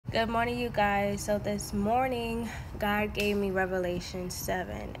Good morning, you guys. So this morning, God gave me Revelation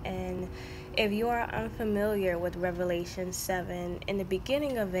 7. And if you are unfamiliar with Revelation 7, in the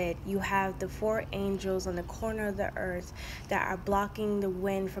beginning of it, you have the four angels on the corner of the earth that are blocking the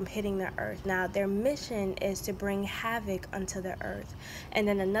wind from hitting the earth. Now, their mission is to bring havoc unto the earth. And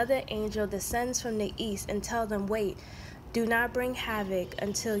then another angel descends from the east and tells them, wait, do not bring havoc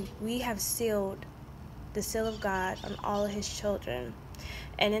until we have sealed the seal of God on all of his children.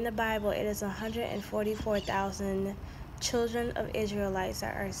 And in the Bible, it is 144,000 children of Israelites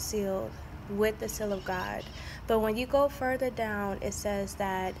that are sealed with the seal of God. But when you go further down, it says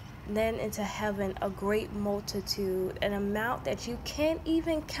that then into heaven a great multitude, an amount that you can't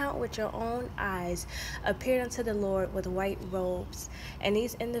even count with your own eyes, appeared unto the Lord with white robes. And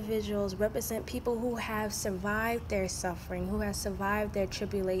these individuals represent people who have survived their suffering, who have survived their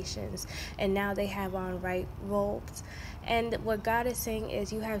tribulations, and now they have on white robes. And what God is saying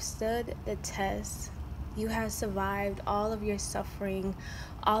is, you have stood the test. You have survived all of your suffering,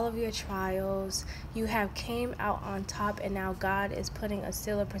 all of your trials. You have came out on top, and now God is putting a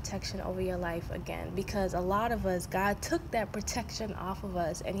seal of protection over your life again. Because a lot of us, God took that protection off of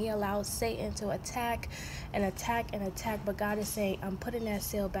us, and he allowed Satan to attack and attack and attack. But God is saying, I'm putting that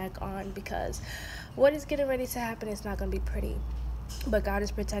seal back on, because what is getting ready to happen is not going to be pretty. But God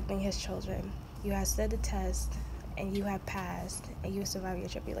is protecting his children. You have stood the test, and you have passed, and you have survived your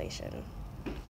tribulation.